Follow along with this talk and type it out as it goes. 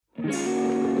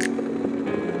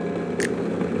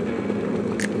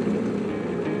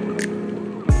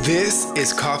This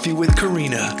is Coffee with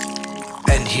Karina.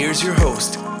 And here's your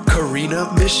host,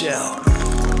 Karina Michelle.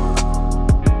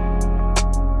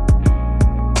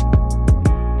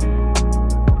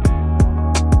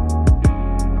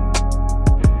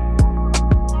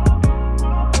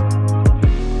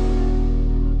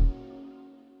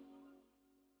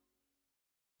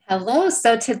 Hello.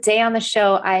 So today on the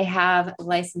show, I have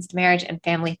licensed marriage and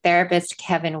family therapist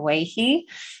Kevin Wahey.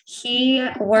 He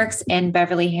works in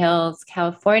Beverly Hills,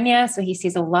 California. So he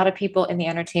sees a lot of people in the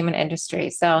entertainment industry.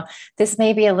 So this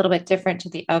may be a little bit different to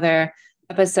the other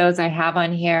episodes I have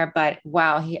on here, but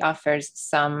wow, he offers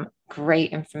some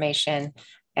great information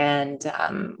and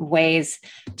ways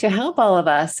to help all of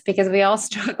us because we all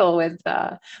struggle with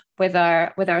our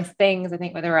things. I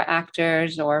think whether we're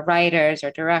actors or writers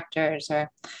or directors or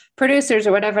producers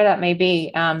or whatever that may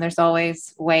be, there's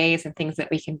always ways and things that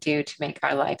we can do to make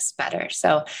our lives better.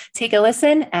 So take a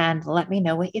listen and let me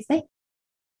know what you think.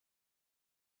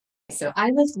 So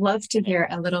I would love to hear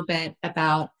a little bit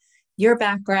about your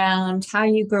background, how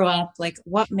you grew up, like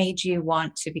what made you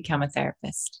want to become a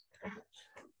therapist?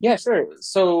 Yeah, sure.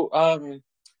 So,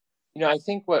 I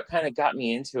think what kind of got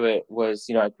me into it was,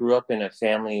 I grew up in a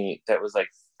family that was like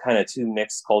kind of two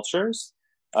mixed cultures.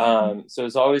 So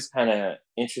it's always kind of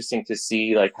interesting to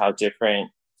see like how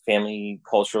different family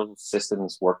cultural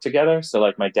systems work together. So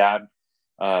like my dad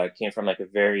came from like a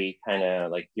very kind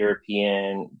of like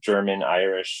European, German,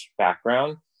 Irish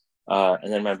background.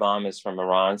 And then my mom is from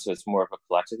Iran, so it's more of a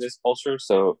collectivist culture.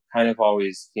 So kind of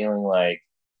always feeling like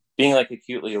being like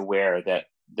acutely aware that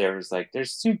there's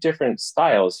two different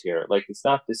styles here. Like it's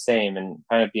not the same, and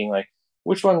kind of being like,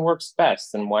 which one works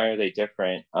best and why are they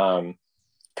different? Kind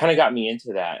of got me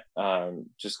into that.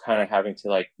 Just kind of having to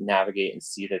like navigate and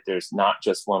see that there's not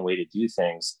just one way to do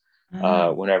things.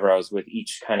 Whenever I was with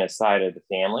each kind of side of the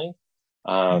family.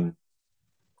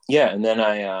 Yeah. And then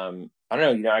I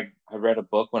don't know, I read a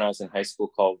book when I was in high school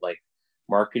called like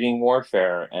Marketing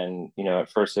Warfare. And, at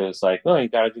first it was like, oh, you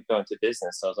got to go into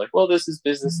business. So I was like, well, this is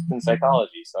business and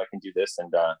psychology, so I can do this.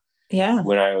 And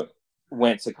when I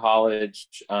went to college,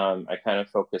 I kind of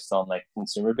focused on like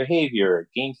consumer behavior,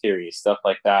 game theory, stuff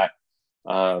like that.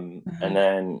 And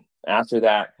then after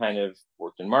that, kind of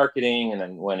worked in marketing and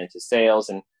then went into sales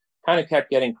and kind of kept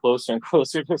getting closer and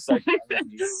closer to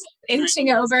psychology.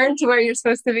 Inching over to where you're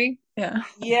supposed to be.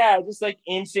 Yeah, just like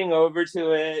inching over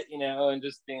to it, and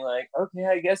just being like, okay,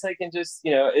 I guess I can just,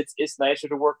 it's nicer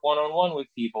to work one-on-one with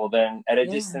people than at a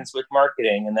distance with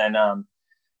marketing. And then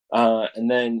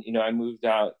I moved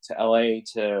out to LA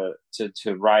to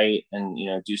write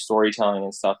and do storytelling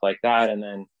and stuff like that. And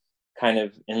then kind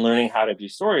of in learning how to do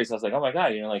stories, I was like, oh my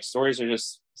god, like stories are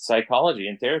just psychology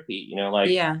and therapy.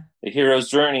 The hero's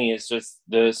journey is just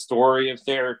the story of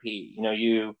therapy.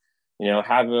 You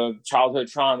have a childhood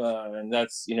trauma and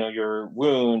that's your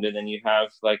wound, and then you have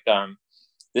like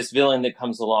this villain that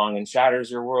comes along and shatters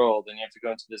your world, and you have to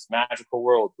go into this magical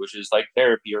world which is like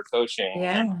therapy or coaching.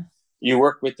 And you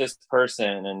work with this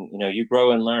person and you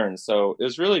grow and learn. So it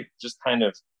was really just kind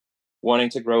of wanting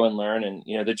to grow and learn. And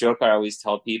the joke I always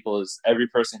tell people is every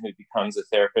person who becomes a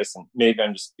therapist, and maybe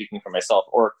I'm just speaking for myself,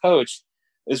 or a coach,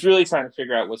 is really trying to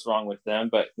figure out what's wrong with them,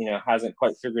 but hasn't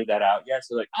quite figured that out yet.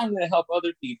 So like, I'm going to help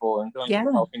other people and going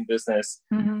into helping business.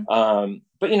 But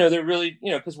they're really,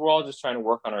 because we're all just trying to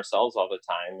work on ourselves all the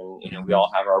time, and we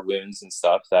all have our wounds and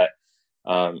stuff that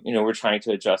we're trying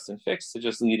to adjust and fix to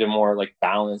just lead a more like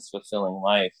balanced, fulfilling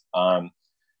life.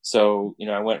 So,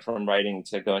 I went from writing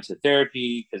to going to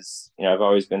therapy because, I've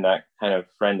always been that kind of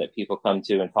friend that people come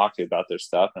to and talk to about their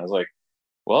stuff. And I was like,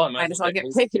 well, I might as well get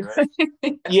paid.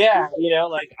 Yeah.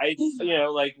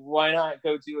 Like why not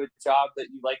go do a job that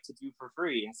you like to do for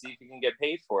free and see if you can get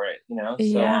paid for it,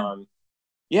 So,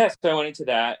 so I went into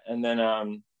that and then,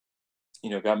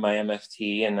 got my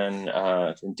MFT, and then,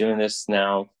 been doing this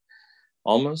now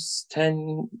almost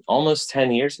 10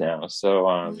 years now.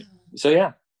 So,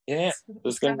 yeah.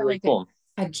 It's been really cool.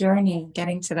 A journey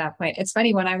getting to that point. It's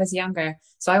funny, when I was younger,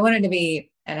 so I wanted to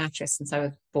be an actress since I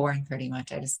was born, pretty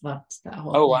much. I just loved that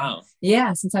whole thing. Wow.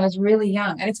 Yeah, since I was really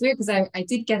young. And it's weird because I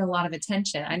did get a lot of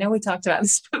attention. I know we talked about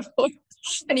this before.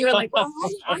 And you were like, well,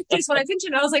 I just want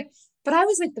attention. I was like, but I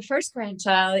was like the first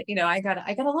grandchild, I got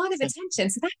a lot of attention.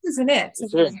 So that wasn't it.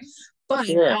 Sure. But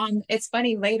it's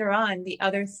funny, later on, the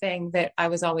other thing that I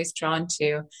was always drawn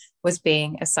to was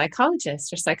being a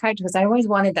psychologist or psychiatrist, because I always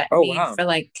wanted that need for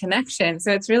like connection.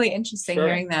 So it's really interesting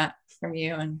hearing that from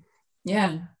you. And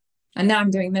and now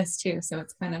I'm doing this too. So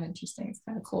it's kind of interesting. It's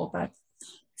kind of cool. But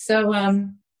so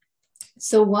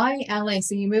why LA?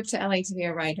 So you moved to LA to be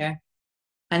a writer,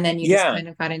 and then you just kind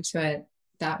of got into it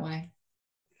that way.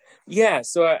 Yeah,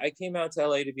 so I came out to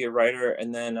LA to be a writer,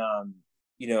 and then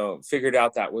figured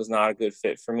out that was not a good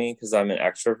fit for me because I'm an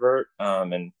extrovert,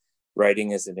 and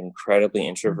writing is an incredibly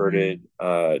introverted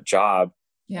job.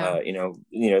 Yeah.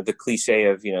 The cliche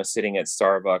of sitting at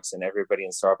Starbucks and everybody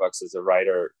in Starbucks is a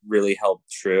writer really held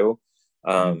true.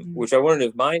 Which I wouldn't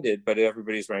have minded, but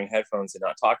everybody's wearing headphones and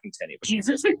not talking to anybody.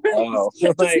 So it's like, oh,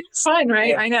 like, it's fun, right?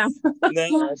 yeah. I know.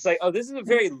 No, it's like, oh, this is a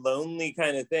very lonely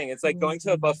kind of thing. It's like going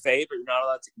to a buffet, but you're not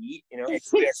allowed to eat. Everybody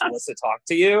actually wants to talk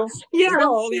to you. Yeah. Like,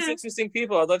 oh, all these interesting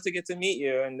people. I'd love to get to meet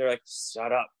you. And they're like,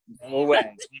 shut up, go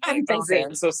away. I'm like, okay,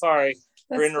 I'm so sorry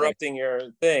for interrupting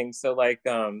your thing. So like,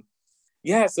 so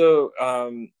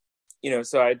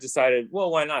I decided, well,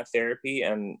 why not therapy?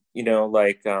 And,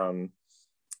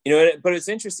 but it's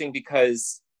interesting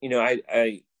because,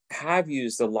 I have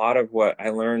used a lot of what I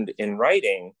learned in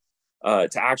writing to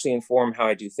actually inform how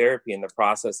I do therapy and the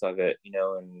process of it,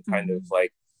 and kind of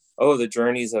like, the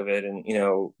journeys of it, and,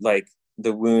 like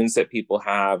the wounds that people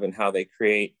have and how they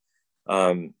create,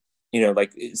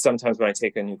 like sometimes when I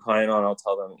take a new client on, I'll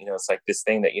tell them, it's like this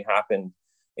thing that you happened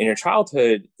in your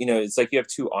childhood, it's like you have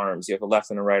two arms, you have a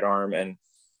left and a right arm. And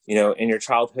in your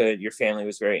childhood, your family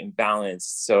was very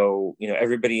imbalanced. So,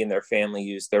 everybody in their family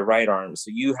used their right arm. So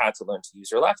you had to learn to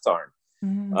use your left arm.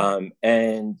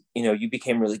 And, you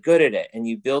became really good at it. And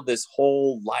you build this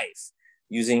whole life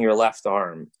using your left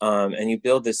arm. And you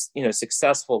build this,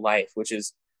 successful life, which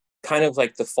is kind of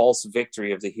like the false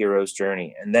victory of the hero's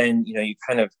journey. And then, you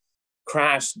kind of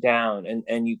crash down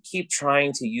and you keep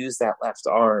trying to use that left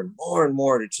arm more and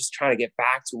more to just try to get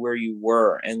back to where you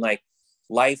were. And like,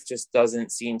 life just doesn't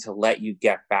seem to let you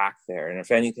get back there. And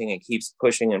if anything, it keeps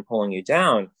pushing and pulling you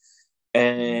down.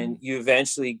 And you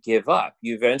eventually give up.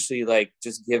 You eventually like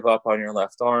just give up on your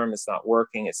left arm. It's not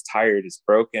working. It's tired. It's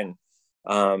broken.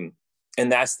 And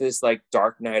that's this like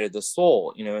dark night of the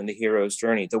soul, in the hero's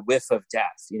journey, the whiff of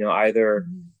death, either,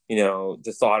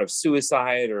 the thought of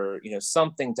suicide or,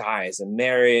 something dies, a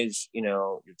marriage,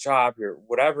 your job, your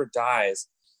whatever dies.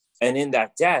 And in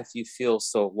that death, you feel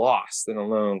so lost and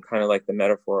alone, kind of like the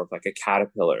metaphor of like a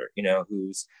caterpillar,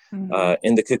 who's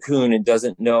in the cocoon and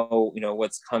doesn't know,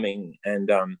 what's coming. And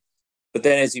but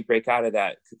then as you break out of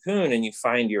that cocoon and you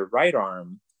find your right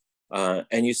arm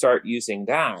and you start using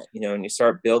that, and you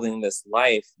start building this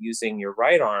life using your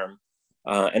right arm,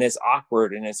 and it's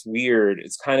awkward and it's weird.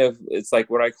 It's like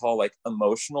what I call like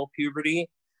emotional puberty.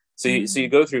 So you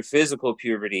go through physical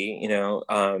puberty,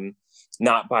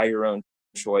 not by your own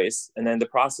choice, and then the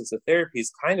process of therapy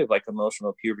is kind of like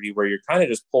emotional puberty where you're kind of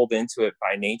just pulled into it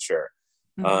by nature,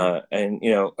 and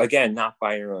again, not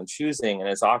by your own choosing, and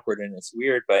it's awkward and it's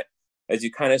weird. But as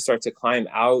you kind of start to climb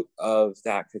out of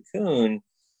that cocoon,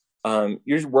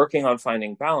 you're working on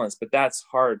finding balance, but that's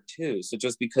hard too. So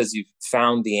just because you've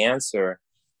found the answer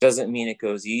doesn't mean it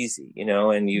goes easy,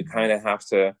 and you kind of have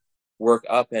to work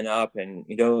up and up, and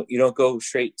you don't go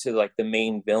straight to like the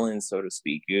main villain, so to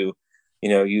speak. You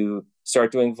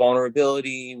start doing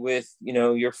vulnerability with,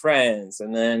 your friends,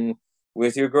 and then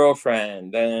with your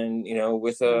girlfriend, then,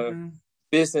 with a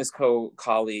business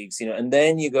colleagues, and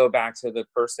then you go back to the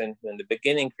person who in the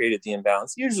beginning created the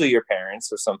imbalance, usually your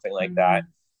parents or something like that.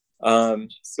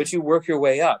 But you work your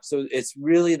way up. So it's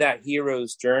really that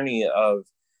hero's journey of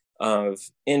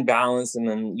imbalance. And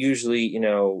then usually,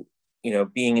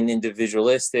 being an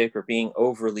individualistic or being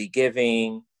overly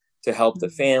giving to help the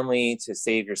family, to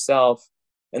save yourself,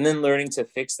 and then learning to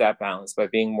fix that balance by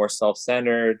being more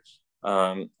self-centered,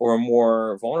 or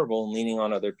more vulnerable and leaning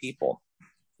on other people.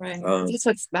 Right. That's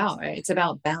what it's about, right? It's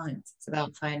about balance. It's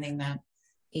about finding that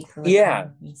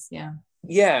equilibrium.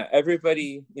 Yeah.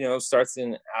 Everybody, starts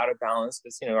in out of balance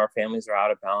because, our families are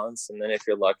out of balance. And then if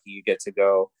you're lucky, you get to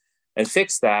go and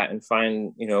fix that and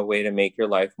find, a way to make your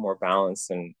life more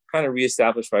balanced and kind of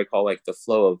reestablish what I call like the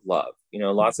flow of love.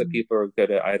 Lots of people are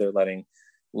good at either letting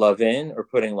love in or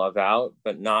putting love out,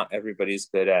 but not everybody's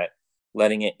good at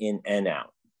letting it in and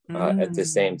out at the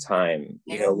same time.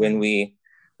 When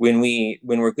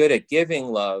we're good at giving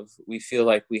love, we feel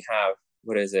like we have,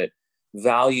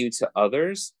 value to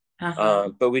others,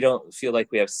 but we don't feel like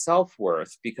we have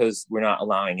self-worth because we're not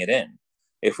allowing it in.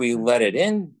 If we let it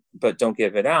in but don't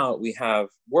give it out, we have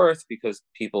worth because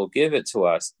people give it to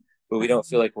us, but we don't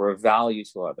feel like we're of value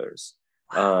to others.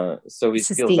 So we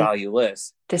feel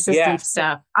valueless. This is deep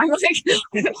stuff. I'm like,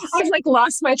 I've like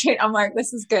lost my train. I'm like,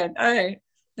 this is good. All right.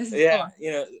 This is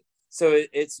cool. So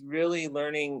it's really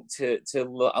learning to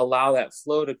allow that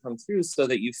flow to come through so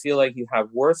that you feel like you have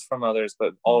worth from others,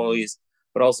 but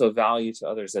also value to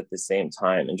others at the same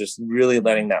time, and just really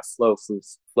letting that flow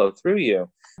through you.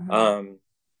 And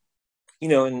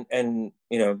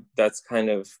that's kind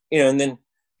of, and then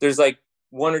there's like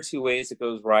one or two ways it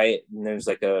goes right, and there's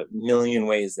like a million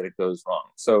ways that it goes wrong.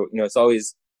 So, it's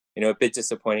always, a bit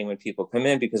disappointing when people come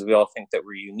in, because we all think that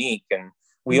we're unique, and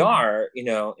we are,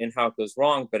 in how it goes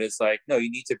wrong. But it's like, no,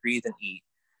 you need to breathe and eat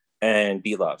and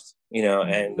be loved,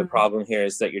 and the problem here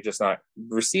is that you're just not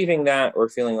receiving that or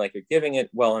feeling like you're giving it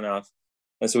well enough.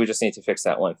 And so we just need to fix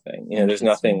that one thing. There's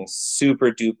nothing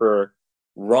super duper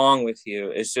wrong with you.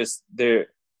 It's just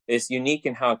it's unique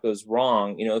in how it goes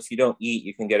wrong. If you don't eat,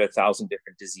 you can get 1,000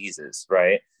 different diseases,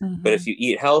 right? But if you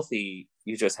eat healthy,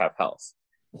 you just have health.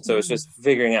 So it's just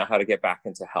figuring out how to get back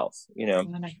into health,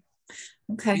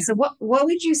 Okay. So what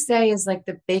would you say is like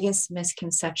the biggest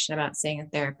misconception about seeing a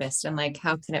therapist, and like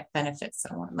how can it benefit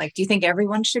someone? Like, do you think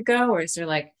everyone should go, or is there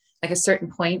like a certain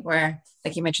point where,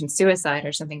 like you mentioned suicide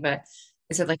or something, but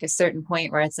is it like a certain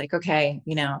point where it's like, okay,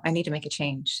 I need to make a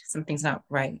change. Something's not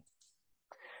right.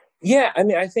 Yeah. I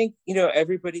mean, I think,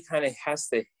 everybody kind of has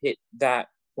to hit that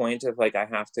point of like, I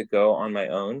have to go on my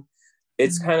own.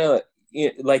 It's kind of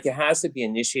like, it has to be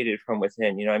initiated from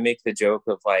within. I make the joke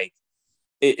of like,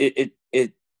 it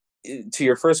to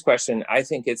your first question, I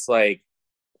think it's like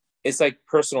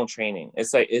personal training.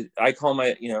 It's like, I call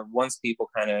my, once people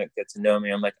kind of get to know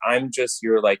me, I'm like, I'm just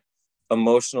your like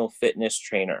emotional fitness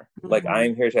trainer. Like,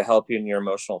 I'm here to help you in your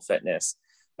emotional fitness.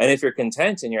 And if you're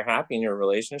content and you're happy in your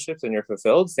relationships and you're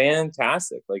fulfilled,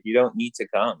 fantastic. Like, you don't need to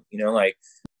come,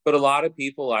 but a lot of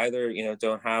people either,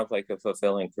 don't have like a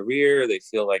fulfilling career. They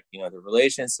feel like, the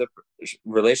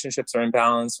relationships are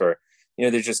imbalanced, or,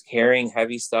 they're just carrying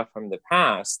heavy stuff from the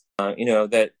past,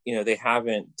 that, they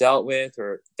haven't dealt with,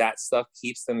 or that stuff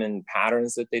keeps them in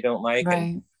patterns that they don't like.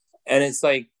 Right. And it's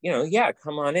like, yeah,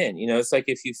 come on in. It's like,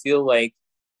 if you feel like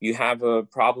you have a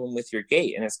problem with your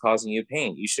gait and it's causing you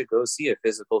pain, you should go see a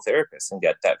physical therapist and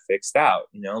get that fixed out.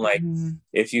 Like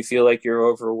if you feel like you're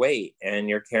overweight and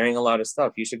you're carrying a lot of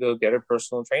stuff, you should go get a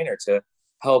personal trainer to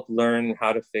help learn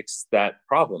how to fix that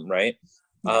problem. Right.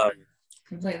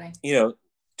 Completely.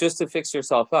 Just to fix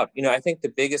yourself up. I think the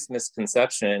biggest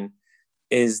misconception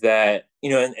is that,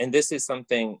 and this is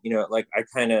something, like I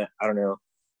don't know,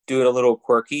 do it a little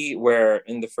quirky, where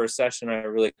in the first session, I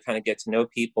really kind of get to know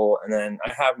people. And then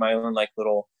I have my own like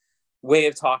little way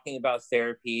of talking about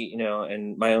therapy,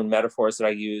 and my own metaphors that I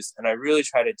use. And I really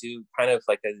try to do kind of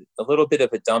like a little bit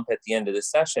of a dump at the end of the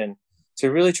session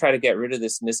to really try to get rid of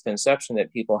this misconception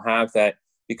that people have that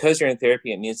because you're in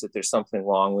therapy, it means that there's something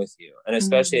wrong with you. And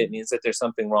especially it means that there's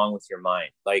something wrong with your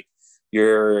mind. Like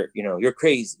you're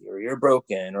crazy, or you're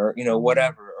broken, or,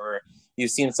 whatever, or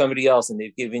you've seen somebody else and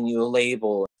they've given you a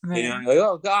label, like,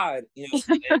 oh God,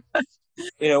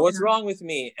 what's wrong with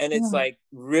me? And it's like,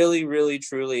 really, really,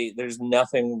 truly, there's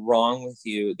nothing wrong with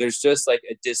you. There's just like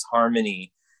a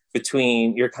disharmony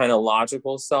between your kind of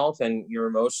logical self and your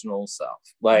emotional self,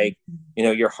 like,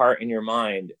 your heart and your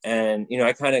mind. And,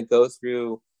 I kind of go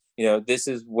through, this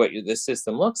is what this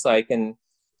system looks like. And,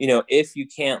 if you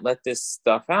can't let this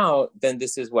stuff out, then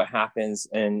this is what happens.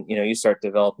 And, you start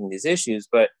developing these issues.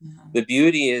 But the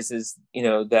beauty is,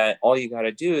 that all you got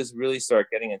to do is really start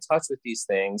getting in touch with these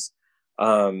things.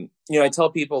 I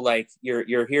tell people like,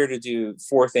 you're here to do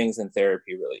 4 things in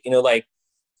therapy, really,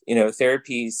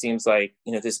 therapy seems like,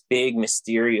 this big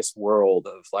mysterious world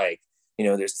of like,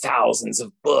 there's thousands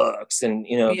of books and,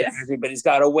 everybody's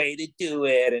got a way to do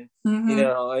it. And,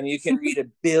 and you can read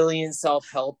 1 billion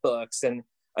self-help books. And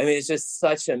I mean, it's just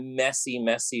such a messy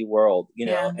world,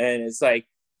 and it's like,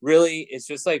 really, it's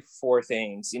just like 4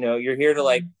 things, you're here to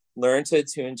like learn to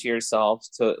attune to yourself,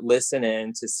 to listen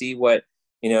in, to see what,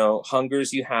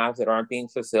 hungers you have that aren't being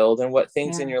fulfilled, and what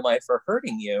things in your life are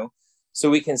hurting you. So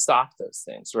we can stop those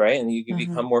things, right? And you can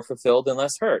become more fulfilled and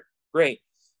less hurt. Great.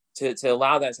 To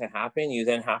allow that to happen, you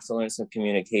then have to learn some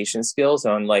communication skills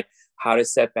on like how to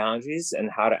set boundaries and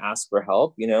how to ask for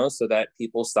help, so that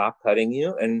people stop cutting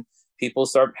you and people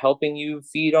start helping you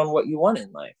feed on what you want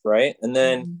in life, right? And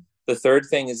then the third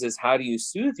thing is how do you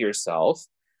soothe yourself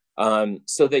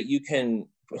so that you can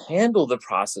handle the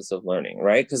process of learning,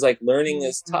 right? Because like learning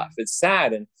is tough. It's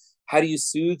sad. And how do you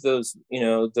soothe those,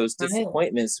 those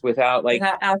disappointments without like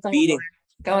beating,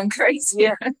 going crazy?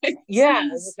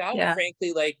 Without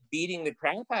frankly, like beating the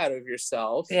crap out of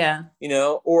yourself,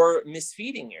 or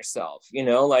misfeeding yourself,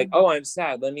 like, oh, I'm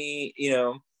sad. Let me,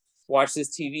 watch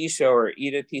this TV show or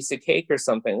eat a piece of cake or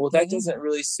something. Well, that doesn't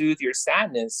really soothe your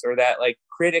sadness, or that like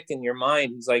critic in your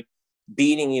mind who's like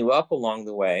beating you up along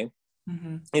the way.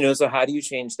 So how do you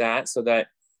change that so that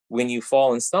when you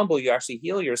fall and stumble, you actually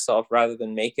heal yourself rather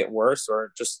than make it worse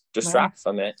or just distract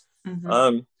from it.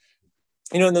 And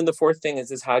then the fourth thing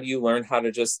is how do you learn how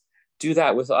to just do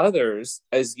that with others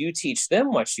as you teach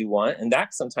them what you want? And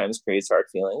that sometimes creates hard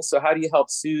feelings. So how do you help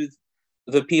soothe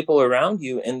the people around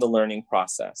you in the learning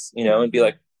process, and be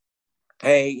like,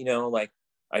 hey, like,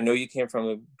 I know you came from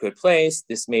a good place.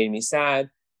 This made me sad.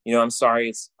 I'm sorry.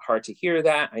 It's hard to hear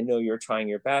that. I know you're trying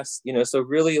your best, so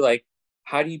really, like,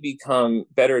 how do you become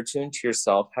better attuned to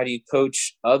yourself? How do you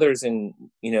coach others in,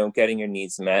 getting your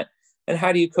needs met? And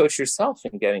how do you coach yourself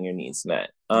in getting your needs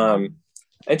met? And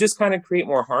just kind of create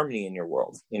more harmony in your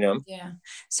world, Yeah.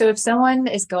 So if someone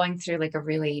is going through like a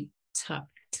really tough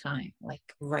time, like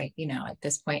right, at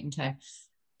this point in time,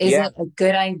 is Yeah. it a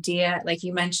good idea? Like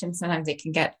you mentioned, sometimes it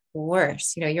can get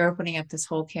worse. You're opening up this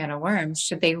whole can of worms.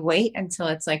 Should they wait until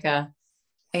it's like a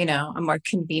more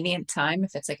convenient time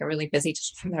if it's like a really busy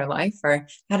time in their life, or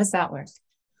how does that work?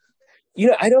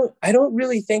 I don't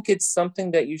really think it's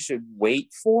something that you should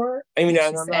wait for. I mean, It's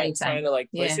I'm just not anytime. trying to like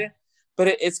push Yeah. it, but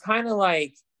it's kind of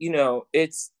like,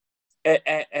 it's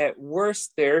at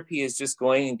worst, therapy is just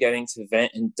going and getting to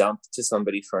vent and dump to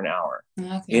somebody for an hour.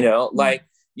 Okay. Like,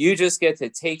 you just get to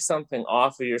take something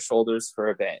off of your shoulders for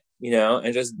a bit,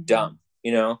 and just dump,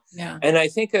 Yeah. And I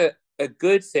think a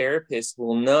good therapist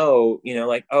will know,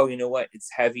 like, oh, you know what,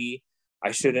 it's heavy.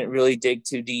 I shouldn't really dig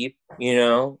too deep,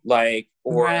 like,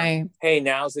 or Right. hey,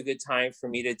 now's a good time for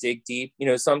me to dig deep.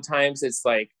 Sometimes it's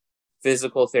like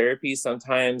physical therapy,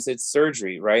 sometimes it's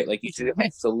surgery, right? Like, you do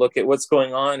have to look at what's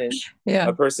going on in Yeah.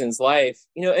 a person's life,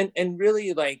 and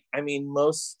really, like, I mean,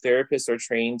 most therapists are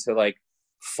trained to like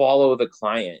follow the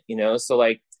client, so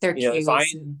like, Their if cues. like,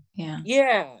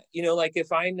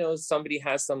 if I know somebody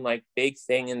has some like big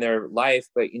thing in their life,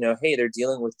 but hey, they're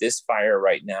dealing with this fire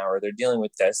right now, or they're dealing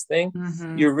with this thing,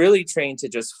 you're really trained to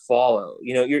just follow.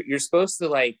 You're supposed to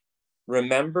like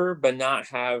remember, but not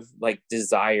have like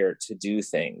desire to do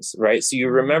things, right? So you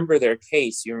remember their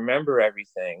case, you remember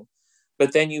everything,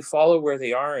 but then you follow where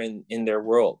they are in their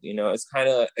world. It's kind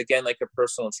of, again, like a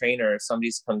personal trainer. If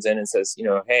somebody comes in and says,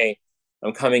 hey,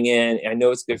 I'm coming in, I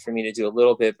know it's good for me to do a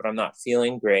little bit, but I'm not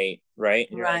feeling great, right?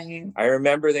 And Right. like, I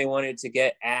remember they wanted to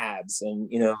get abs and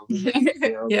Yeah.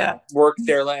 work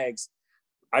their legs.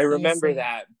 I remember see.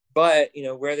 that, but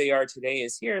where they are today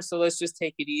is here, so let's just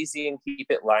take it easy and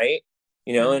keep it light.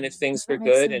 And if things That are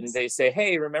makes good sense. and they say,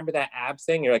 hey, remember that ab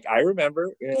thing? You're like, I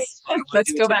remember. You're like, "I wanna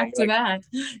Let's do it go today." back to Like, that.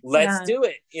 let's Yeah. do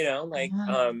it. Like,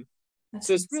 That's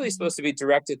so it's really insane. supposed to be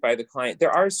directed by the client.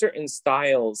 There are certain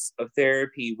styles of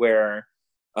therapy where,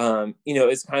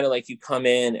 it's kind of like you come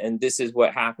in and this is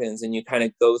what happens, and you kind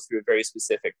of go through a very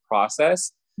specific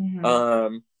process.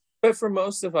 But for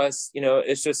most of us,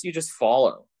 it's just, you just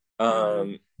follow.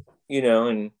 And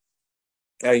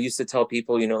I used to tell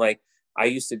people, like, I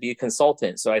used to be a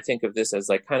consultant. So I think of this as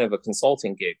like kind of a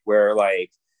consulting gig where,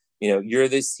 like, you're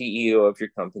the CEO of your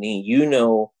company,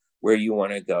 where you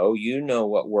want to go,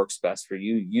 what works best for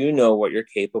you, what you're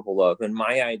capable of. And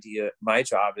my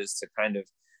job is to kind of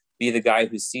be the guy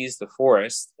who sees the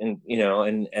forest and,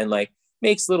 and like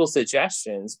makes little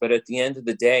suggestions. But at the end of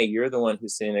the day, you're the one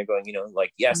who's sitting there going,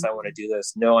 like, yes, I want to do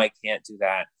this. No, I can't do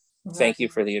that. Thank you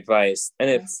for the advice. And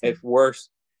if worse,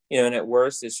 and at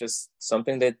worst, it's just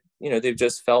something that, they've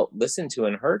just felt listened to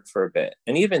and heard for a bit.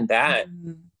 And even that,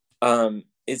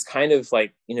 it's kind of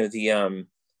like, the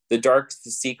dark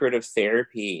secret of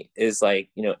therapy is like,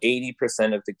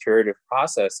 80% of the curative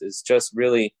process is just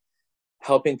really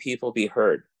helping people be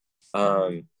heard.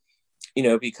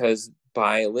 Because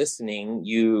by listening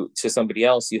to somebody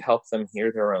else, you help them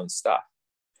hear their own stuff.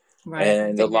 Right.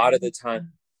 And a lot of the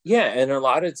time,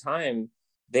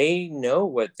 they know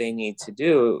what they need to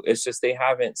do. It's just they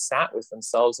haven't sat with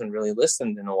themselves and really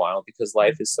listened in a while because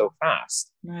life is so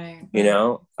fast. Right. It's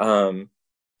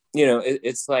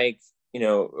like,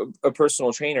 a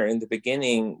personal trainer. In the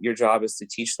beginning, your job is to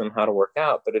teach them how to work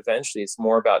out, but eventually it's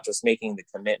more about just making the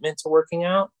commitment to working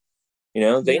out.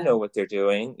 They know what they're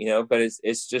doing, but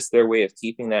it's just their way of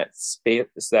keeping that space,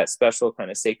 that special kind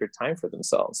of sacred time for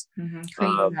themselves.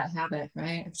 Creating that habit,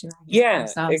 right?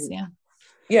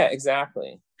 Yeah,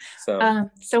 exactly.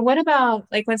 So what about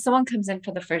like when someone comes in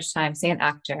for the first time, say an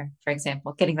actor, for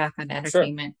example, getting back on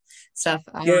entertainment stuff,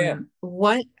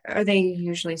 what are they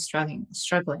usually struggling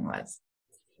with?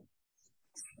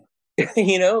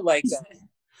 Like,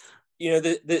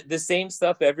 the same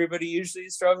stuff everybody usually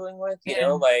is struggling with,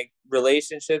 like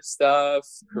relationship stuff,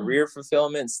 career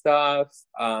fulfillment stuff,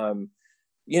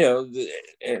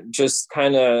 just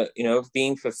kind of,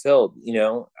 being fulfilled.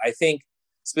 I think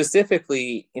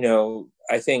specifically,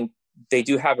 I think they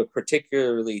do have a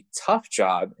particularly tough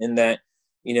job in that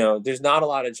you know, there's not a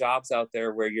lot of jobs out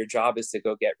there where your job is to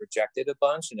go get rejected a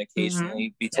bunch and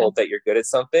occasionally be told that you're good at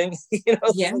something, you know,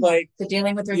 Yeah. so like the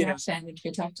dealing with you know, rejection, which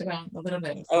we talked about a little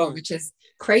bit before, oh, which is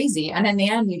crazy. And in the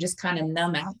end, you just kind of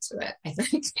numb out to it. I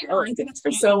think, oh, I think it's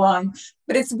for so long,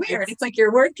 but it's weird. it's, It's like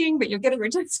you're working, but you're getting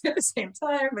rejected at the same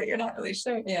time, but you're not really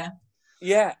sure. Yeah.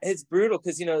 yeah, it's brutal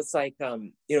because, you know, it's like,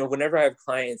 you know, whenever I have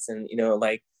clients and, you know,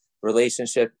 like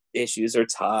relationship issues are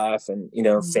tough and, you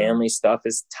know, family stuff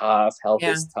is tough, health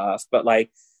Yeah. is tough, but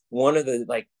like one of the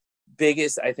like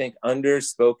biggest, I think,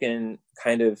 underspoken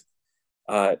kind of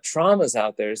traumas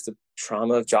out there is the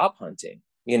trauma of job hunting,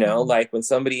 you know, like when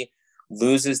somebody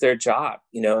loses their job,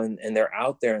 you know, and they're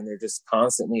out there and they're just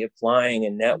constantly applying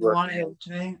and networking Wild,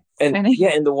 right? and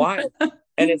yeah, in the wild.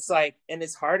 And it's like, and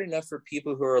it's hard enough for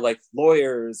people who are like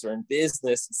lawyers or in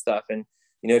business and stuff. And,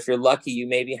 you know, if you're lucky, you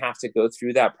maybe have to go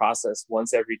through that process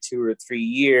once every 2 or 3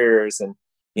 years. And,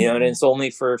 you know, and it's only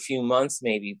for a few months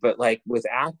maybe, but like with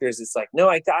actors, it's like, no,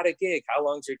 I got a gig. How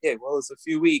long's your gig? Well, it's a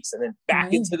few weeks and then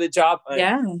back into the job hunt.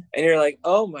 Yeah. And you're like,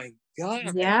 oh my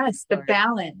God. Yes, the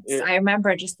balance. I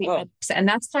remember just and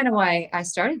that's kind of why I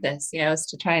started this, you know, is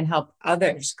to try and help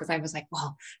others. Cause I was like,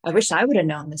 well, I wish I would have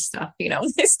known this stuff, you know,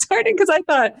 when I started, cause I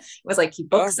thought it was like you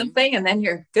book something and then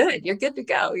you're good to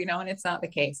go, you know, and it's not the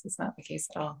case. It's not the case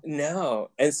at all. No.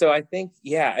 And so I think,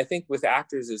 I think with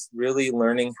actors is really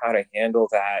learning how to handle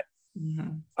that.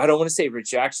 I don't want to say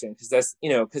rejection because that's, you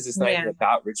know, because it's not even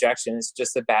about rejection. It's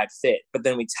just a bad fit. But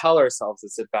then we tell ourselves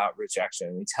it's about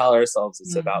rejection. We tell ourselves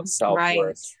it's about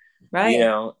self-worth, you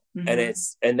know,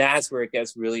 and that's where it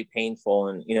gets really painful.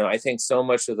 And, you know, I think so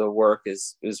much of the work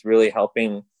is really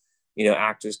helping, you know,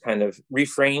 actors kind of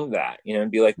reframe that, you know, and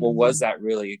be like, well, was that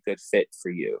really a good fit for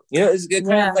you? You know, it's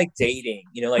kind of like dating,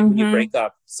 you know, like when you break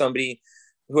up,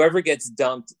 whoever gets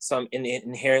dumped,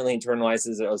 inherently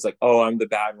internalizes it. I was like, oh, I'm the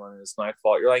bad one. It's my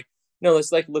fault. You're like, no,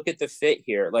 let's like look at the fit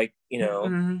here. Like, you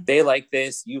know, they like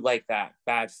this, you like that,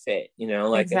 bad fit, you know,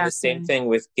 like and the same thing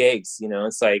with gigs, you know,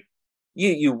 it's like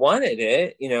you wanted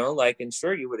it, you know, like, and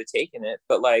sure you would have taken it,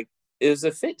 but like it was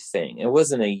a fit thing. It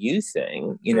wasn't a you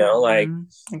thing, you know, like,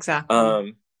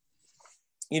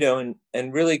 you know,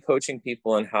 and really coaching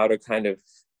people on how to kind of,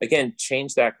 again,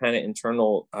 change that kind of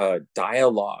internal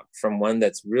dialogue from one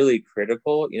that's really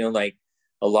critical, you know, like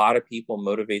a lot of people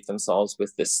motivate themselves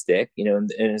with the stick, you know,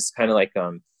 and it's kind of like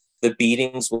the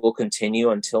beatings will continue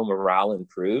until morale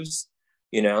improves,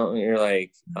 you know, and you're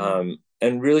like,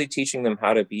 and really teaching them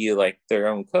how to be like their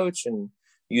own coach and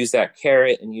use that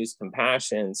carrot and use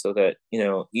compassion so that, you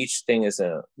know, each thing is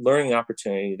a learning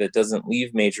opportunity that doesn't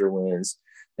leave major wounds.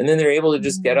 And then they're able to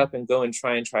just get up and go and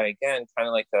try again, kind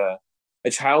of like a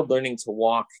child learning to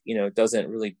walk, you know, doesn't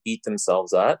really beat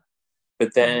themselves up.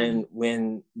 But then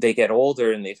when they get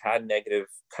older and they've had negative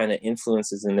kind of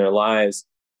influences in their lives,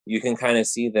 you can kind of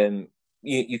see them,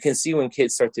 you can see when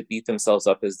kids start to beat themselves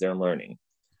up as they're learning.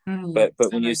 But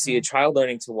when you see a child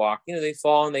learning to walk, you know, they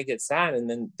fall and they get sad and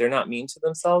then they're not mean to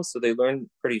themselves. So they learn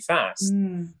pretty fast.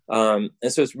 And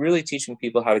so it's really teaching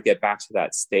people how to get back to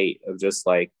that state of just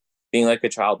like, being like a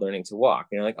child learning to walk.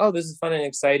 And you're like, oh, this is fun and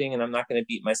exciting, and I'm not going to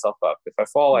beat myself up. If I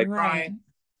fall, I cry,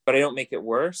 but I don't make it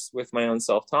worse with my own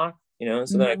self-talk, you know, and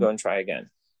so then I go and try again.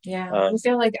 Yeah. I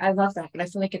feel like I love that, but I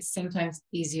feel like it's sometimes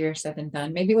easier said than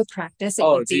done. Maybe with practice, it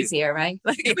gets easier, right?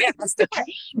 Like, it's like,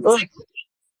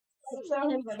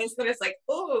 it's like,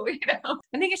 oh, you know,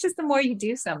 I think it's just the more you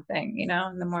do something, you know,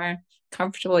 and the more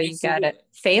comfortable you get at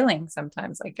failing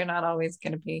sometimes. Like, you're not always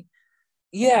going to be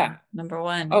number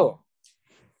one.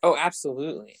 Oh,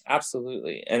 absolutely.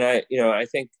 Absolutely. And I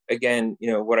think, again,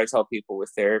 you know, what I tell people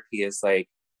with therapy is like,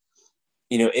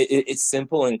 you know, it's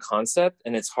simple in concept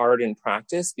and it's hard in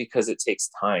practice because it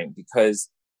takes time because,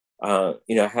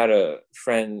 you know, I had a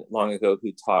friend long ago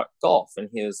who taught golf and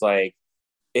he was like,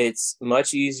 it's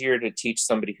much easier to teach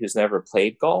somebody who's never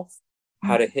played golf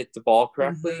how to hit the ball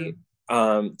correctly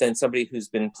than somebody who's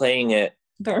been playing it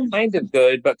kind of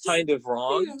good, but kind of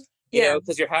wrong. You know,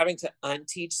 because you're having to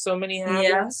unteach so many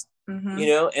habits, you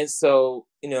know? And so,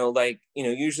 you know, like, you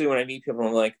know, usually when I meet people,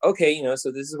 I'm like, okay, you know, so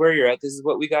this is where you're at. This is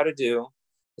what we got to do.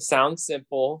 It sounds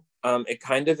simple. It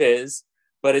kind of is,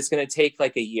 but it's going to take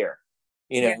like a year,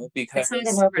 you know, because it's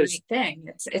not an overnight thing.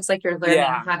 It's like you're learning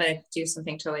how to do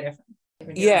something totally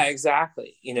different. Yeah,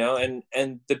 exactly. You know,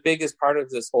 and the biggest part of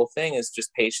this whole thing is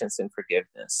just patience and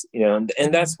forgiveness, you know,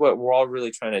 and that's what we're all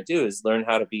really trying to do is learn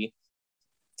how to be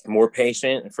more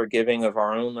patient and forgiving of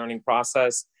our own learning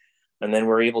process. And then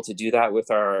we're able to do that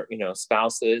with our, you know,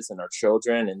 spouses and our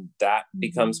children. And that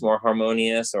becomes more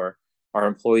harmonious, or our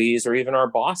employees, or even our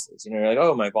bosses. You know, you're like,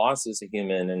 oh, my boss is a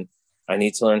human and I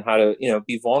need to learn how to, you know,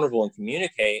 be vulnerable and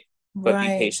communicate, but be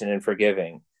patient and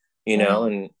forgiving. you know,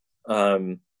 and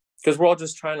because we're all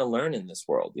just trying to learn in this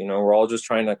world, you know, we're all just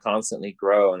trying to constantly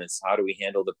grow, and it's how do we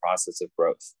handle the process of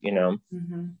growth, you know?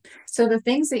 So the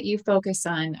things that you focus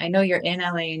on, I know you're in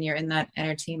LA and you're in that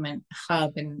entertainment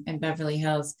hub in Beverly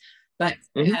Hills, but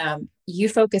you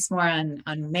focus more on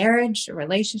marriage,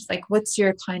 relationships. Like, what's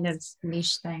your kind of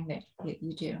niche thing that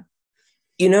you do?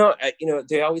 You know,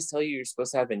 they always tell you you're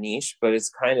supposed to have a niche, but it's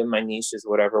kind of, my niche is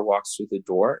whatever walks through the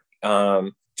door.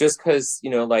 Just because, you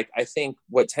know, like, I think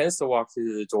what tends to walk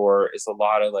through the door is a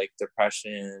lot of like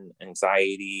depression,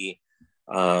 anxiety.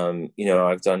 You know,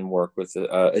 I've done work with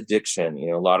addiction, you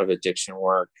know, a lot of addiction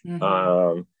work,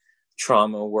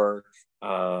 trauma work,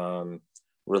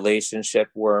 relationship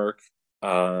work,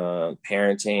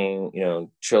 parenting, you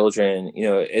know, children, you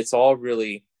know, it's all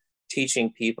really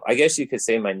teaching people. I guess you could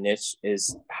say my niche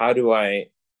is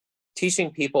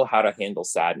teaching people how to handle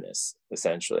sadness,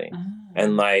 essentially,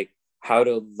 and like how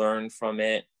to learn from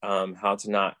it, how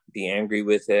to not be angry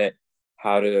with it,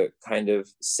 how to kind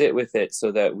of sit with it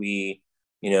so that we,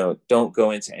 you know, don't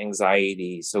go into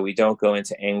anxiety, so we don't go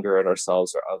into anger at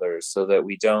ourselves or others, so that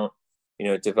we don't, you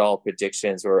know, develop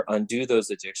addictions or undo those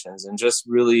addictions, and just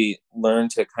really learn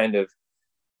to kind of,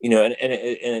 you know,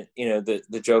 and you know,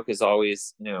 the joke is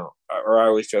always, you know, or I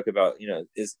always joke about, you know,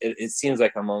 it seems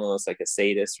like I'm almost like a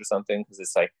sadist or something, because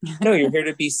it's like, no, you're here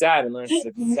to be sad and learn how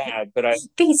to be sad. But I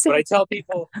tell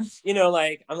people, you know,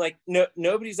 like, I'm like, no,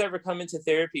 nobody's ever come into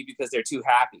therapy because they're too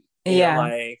happy. You know,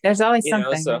 like, there's always you know,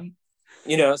 something. so, right?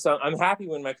 you know, so I'm happy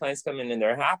when my clients come in and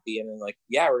they're happy, and I'm like,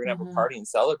 yeah, we're gonna have a party and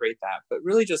celebrate that. But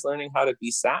really, just learning how to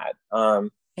be sad.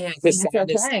 It's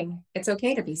okay. It's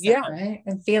okay to be sad, right?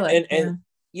 And feel it. And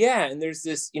there's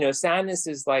this, you know, sadness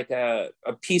is like a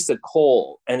piece of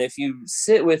coal, and if you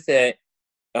sit with it,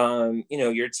 you know,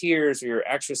 your tears or your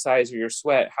exercise or your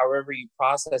sweat, however you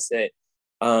process it,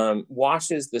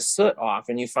 washes the soot off,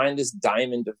 and you find this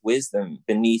diamond of wisdom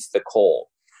beneath the coal.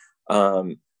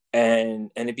 And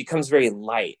it becomes very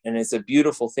light, and it's a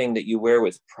beautiful thing that you wear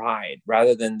with pride,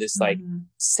 rather than this like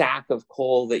sack of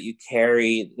coal that you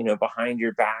carry, you know, behind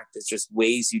your back that just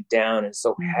weighs you down and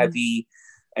so heavy.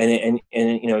 And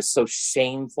you know, it's so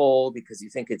shameful because you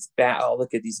think it's bad. Oh,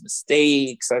 look at these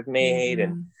mistakes I've made.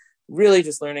 And really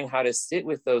just learning how to sit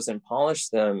with those and polish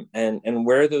them, and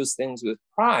wear those things with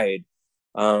pride,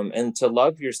 and to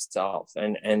love yourself,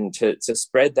 and to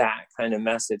spread that kind of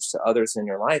message to others in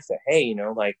your life that, hey, you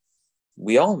know, like,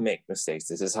 we all make mistakes.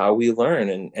 This is how we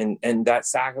learn. And that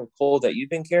sack of coal that you've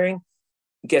been carrying,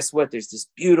 guess what? There's this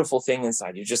beautiful thing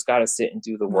inside. You just got to sit and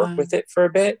do the work with it for a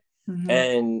bit.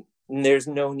 And there's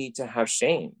no need to have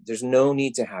shame. There's no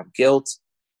need to have guilt.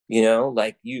 You know,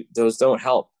 like, those don't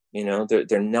help. You know,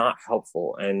 they're not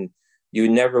helpful, and you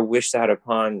never wish that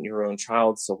upon your own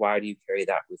child. So why do you carry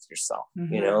that with yourself?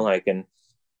 You know, like, and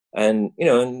you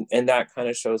know, and that kind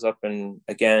of shows up in,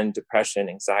 again, depression,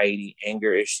 anxiety,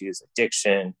 anger issues,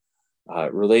 addiction,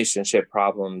 relationship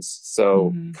problems.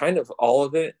 So kind of all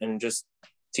of it, and just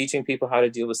teaching people how to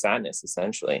deal with sadness,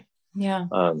 essentially.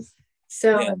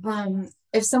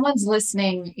 If someone's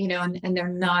listening, you know, and they're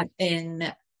not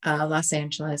in Los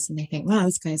Angeles, and they think, wow,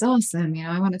 this guy's awesome, you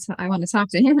know, I want to talk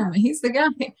to him, he's the guy.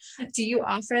 Do you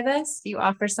offer this? Do you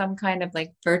offer some kind of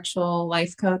like virtual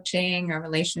life coaching or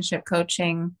relationship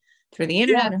coaching through the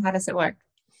internet, or how does it work?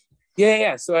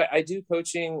 Yeah. So I do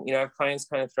coaching, you know, I have clients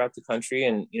kind of throughout the country,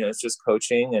 and, you know, it's just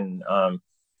coaching, and, you know,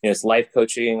 it's life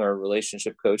coaching or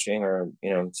relationship coaching, or, you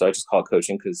know, so I just call it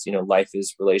coaching because, you know, life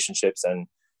is relationships and,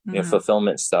 you know,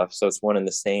 fulfillment stuff. So it's one and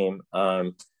the same.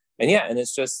 And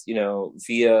it's just, you know,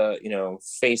 via, you know,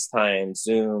 FaceTime,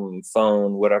 Zoom,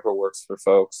 phone, whatever works for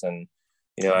folks. And,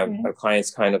 you know, I have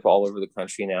clients kind of all over the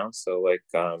country now. So like,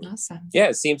 awesome. Yeah,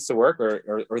 it seems to work,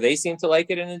 or they seem to like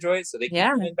it and enjoy it. So they keep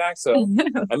coming back. So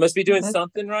I must be doing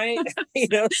something right. You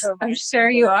know, I'm sure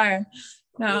you are.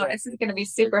 No, this is going to be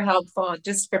super helpful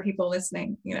just for people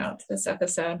listening, you know, to this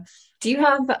episode. Do you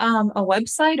have a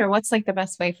website, or what's like the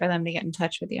best way for them to get in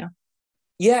touch with you?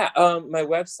 Yeah, my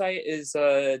website is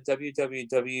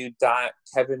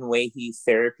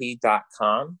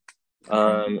www.kevinwehitherapy.com.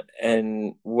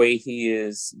 And Wehie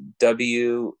is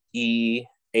WEHE.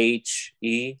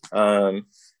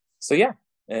 So yeah,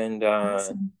 and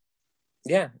awesome.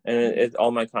 And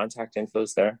all my contact info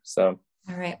is there. So.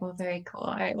 All right. Well, very cool.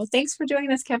 All right. Well, thanks for doing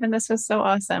this, Kevin. This was so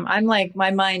awesome. I'm like, my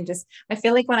mind I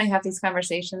feel like when I have these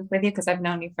conversations with you, because I've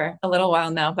known you for a little while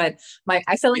now, but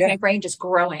I feel like my brain just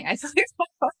growing. I feel like,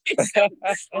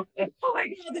 oh my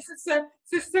God, this is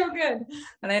so good.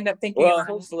 And I end up thinking, well,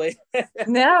 hopefully.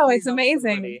 No, it's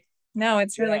amazing. No,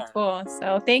 it's really cool.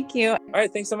 So thank you. All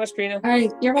right. Thanks so much, Karina. All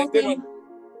right. You're welcome.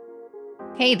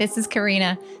 Hey, this is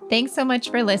Karina. Thanks so much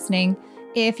for listening.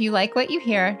 If you like what you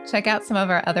hear, check out some of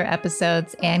our other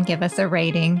episodes and give us a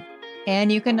rating. And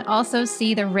you can also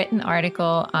see the written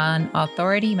article on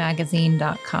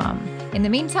authoritymagazine.com. In the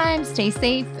meantime, stay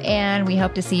safe, and we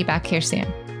hope to see you back here soon.